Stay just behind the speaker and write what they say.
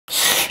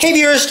Hey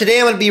viewers, today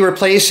I'm going to be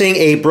replacing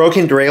a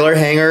broken derailleur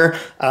hanger.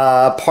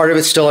 Part of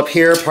it's still up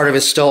here, part of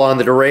it's still on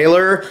the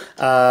derailleur.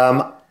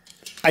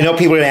 I know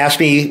people are going to ask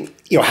me,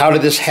 how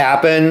did this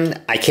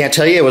happen? I can't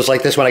tell you. It was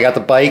like this when I got the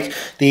bike.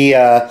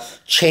 The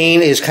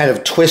chain is kind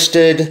of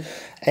twisted,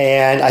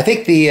 and I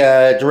think the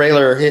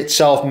derailleur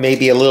itself may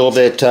be a little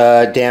bit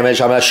damaged.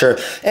 I'm not sure.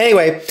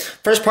 Anyway,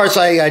 first parts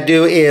I got to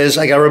do is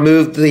I got to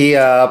remove the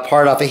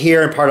part off of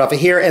here and part off of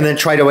here, and then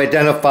try to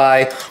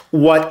identify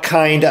what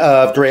kind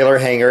of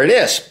derailleur hanger it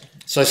is.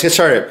 So let's get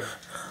started.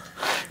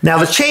 Now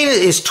the chain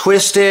is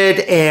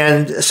twisted,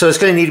 and so it's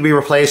going to need to be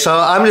replaced. So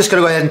I'm just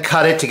going to go ahead and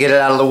cut it to get it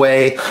out of the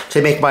way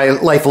to make my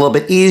life a little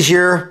bit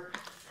easier.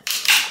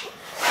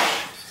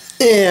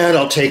 And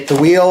I'll take the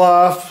wheel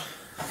off.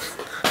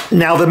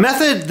 Now the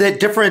method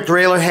that different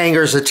derailleur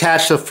hangers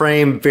attach to the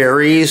frame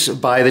varies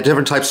by the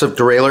different types of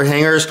derailleur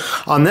hangers.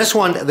 On this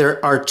one,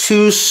 there are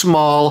two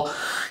small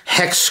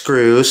hex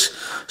screws.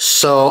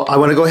 So I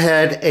want to go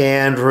ahead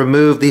and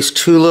remove these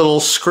two little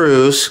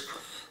screws.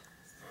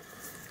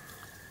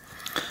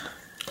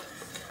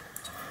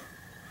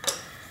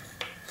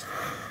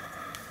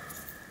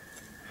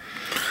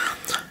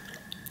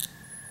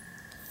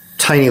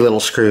 Tiny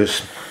little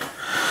screws.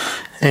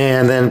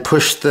 And then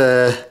push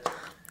the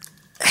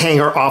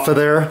hanger off of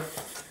there.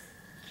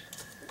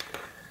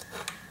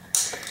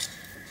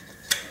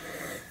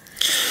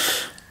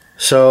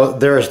 So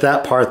there's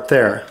that part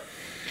there.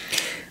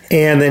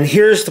 And then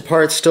here's the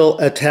part still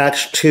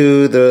attached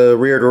to the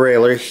rear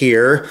derailleur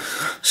here.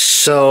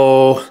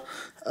 So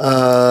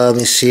let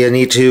me see, I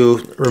need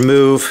to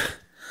remove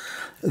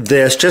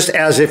this just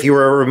as if you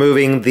were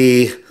removing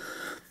the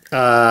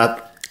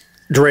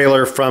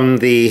derailleur from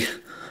the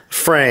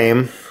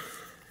frame.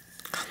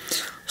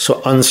 So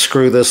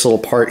unscrew this little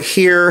part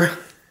here.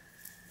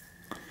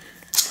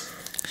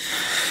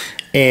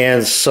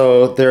 And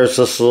so there's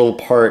this little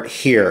part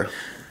here.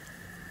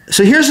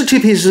 So here's the two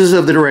pieces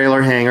of the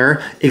derailleur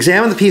hanger.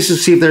 Examine the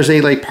pieces, see if there's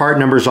any part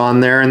numbers on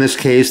there. In this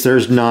case,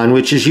 there's none,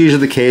 which is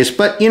usually the case,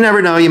 but you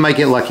never know, you might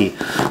get lucky.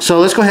 So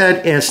let's go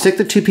ahead and stick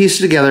the two pieces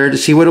together to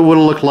see what it would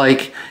have looked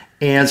like.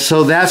 And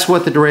so that's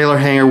what the derailleur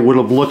hanger would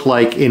have looked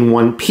like in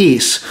one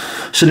piece.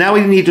 So now we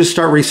need to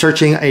start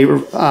researching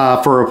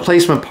for a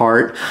replacement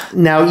part.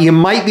 Now you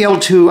might be able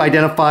to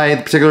identify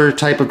the particular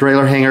type of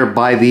derailleur hanger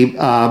by the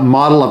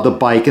model of the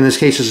bike. In this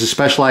case, it's a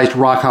Specialized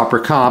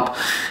Rockhopper Comp.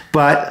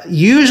 But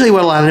usually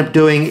what I'll end up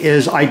doing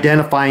is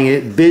identifying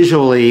it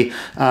visually,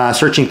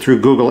 searching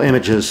through Google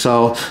Images.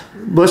 So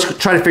let's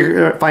try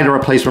to find a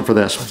replacement for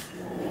this.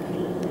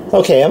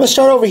 Okay, I'm going to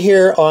start over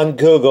here on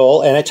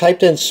Google, and I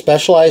typed in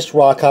Specialized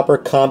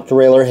Rockhopper Comp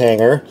derailleur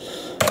hanger.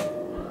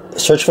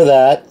 Search for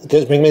that.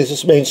 It brings me to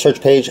this main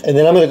search page, and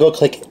then I'm going to go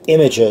click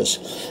Images.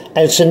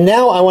 And so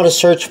now I want to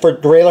search for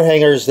derailleur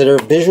hangers that are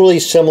visually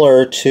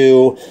similar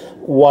to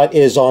what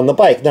is on the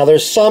bike. Now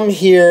there's some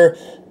here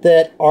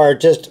that are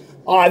just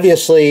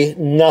obviously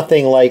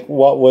nothing like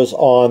what was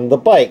on the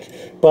bike.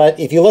 But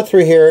if you look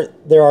through here,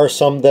 there are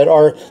some that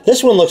are,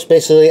 this one looks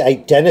basically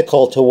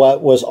identical to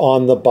what was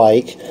on the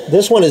bike.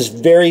 This one is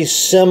very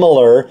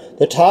similar.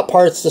 The top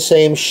part's the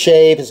same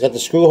shape. It's got the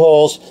screw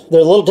holes.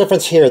 There's a little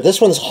difference here.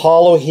 This one's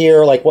hollow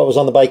here, like what was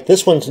on the bike.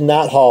 This one's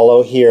not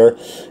hollow here.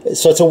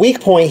 So it's a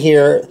weak point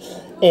here.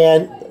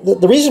 And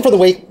the reason for the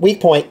weak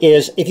point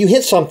is if you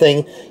hit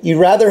something, you'd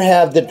rather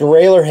have the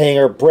derailleur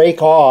hanger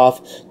break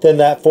off than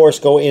that force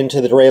go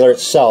into the derailleur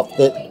itself.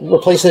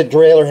 Replacing the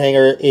derailleur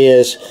hanger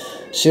is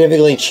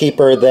significantly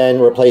cheaper than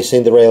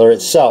replacing the derailleur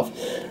itself.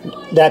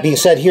 That being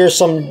said, here's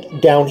some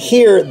down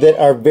here that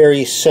are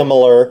very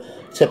similar.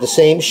 It's got the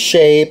same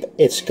shape,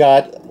 it's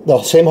got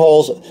the same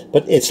holes,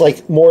 but it's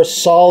like more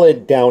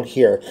solid down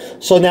here.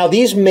 So now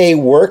these may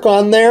work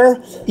on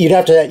there. You'd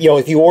have to,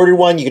 if you ordered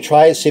one, you could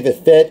try it, see if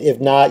it fit.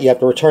 If not, you have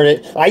to return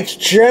it. I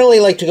generally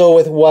like to go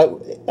with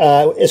what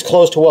is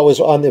close to what was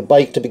on the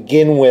bike to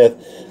begin with,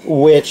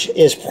 which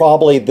is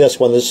probably this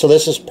one. So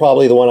this is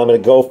probably the one I'm going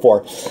to go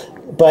for.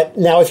 But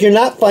now if you're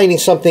not finding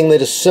something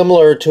that is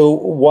similar to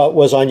what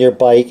was on your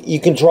bike, you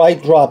can try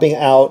dropping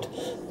out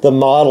the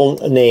model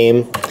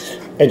name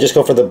and just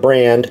go for the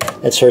brand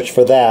and search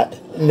for that.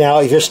 Now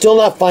if you're still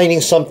not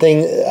finding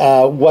something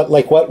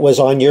like what was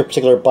on your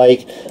particular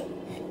bike,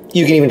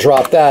 you can even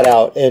drop that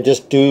out and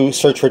just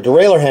search for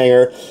derailleur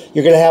hanger.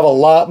 You're going to have a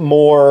lot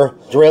more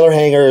derailleur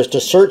hangers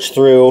to search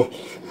through,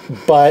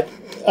 but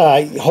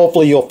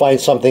hopefully you'll find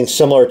something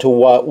similar to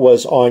what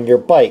was on your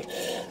bike.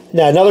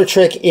 Now another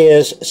trick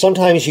is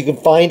sometimes you can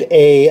find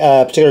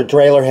a particular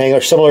derailleur hanger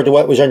similar to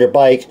what was on your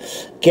bike,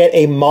 get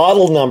a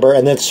model number,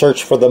 and then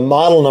search for the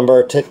model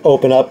number to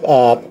open up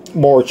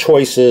more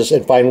choices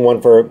and find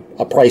one for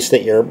a price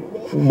that you're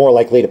more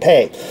likely to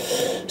pay.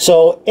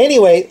 So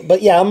anyway,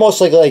 but yeah, I'm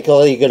most likely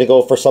going to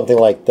go for something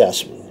like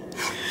this.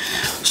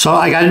 So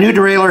I got a new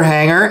derailleur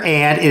hanger,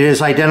 and it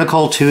is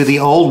identical to the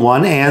old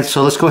one, and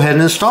so let's go ahead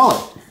and install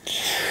it.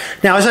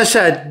 Now, as I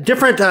said,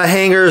 different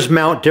hangers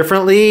mount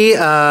differently.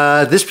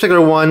 This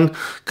particular one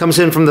comes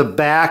in from the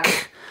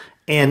back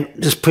and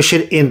just push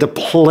it into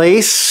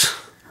place.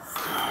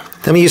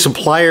 Let me use some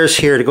pliers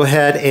here to go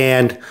ahead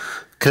and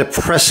kind of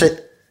press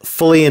it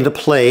fully into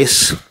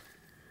place.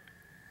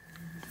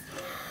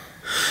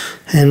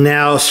 And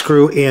now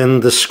screw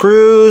in the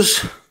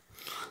screws.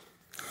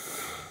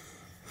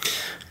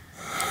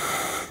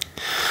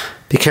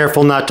 Be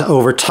careful not to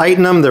over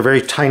tighten them. They're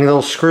very tiny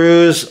little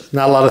screws,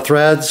 not a lot of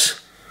threads.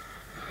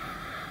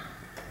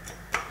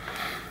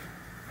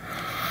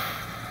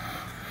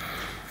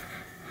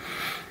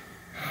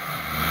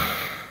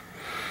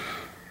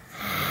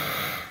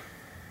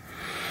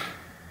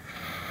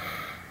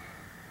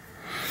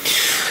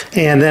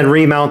 And then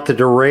remount the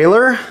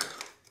derailleur.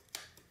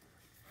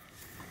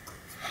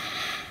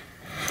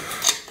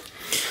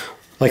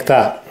 Like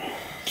that.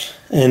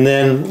 And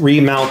then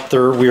remount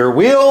the rear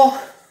wheel.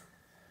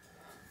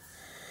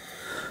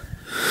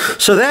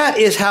 So that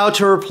is how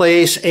to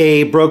replace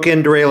a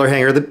broken derailleur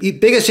hanger. The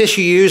biggest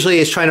issue usually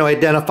is trying to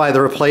identify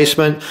the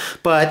replacement,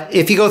 but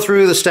if you go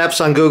through the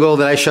steps on Google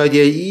that I showed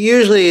you,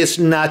 usually it's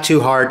not too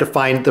hard to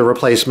find the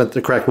replacement,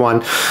 the correct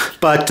one.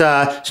 But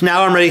so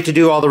now I'm ready to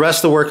do all the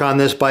rest of the work on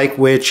this bike,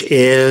 which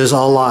is a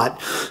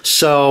lot.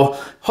 So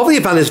hopefully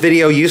you found this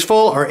video useful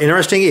or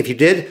interesting. If you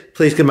did,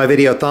 please give my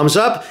video a thumbs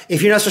up.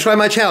 If you're not subscribed to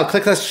my channel,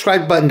 click that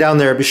subscribe button down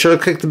there. Be sure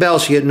to click the bell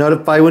so you get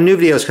notified when new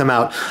videos come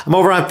out. I'm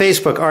over on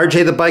Facebook,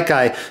 RJ the Bike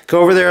Guy. Go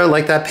over there,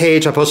 like that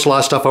page. I post a lot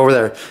of stuff over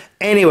there.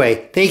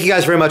 Anyway, thank you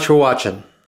guys very much for watching.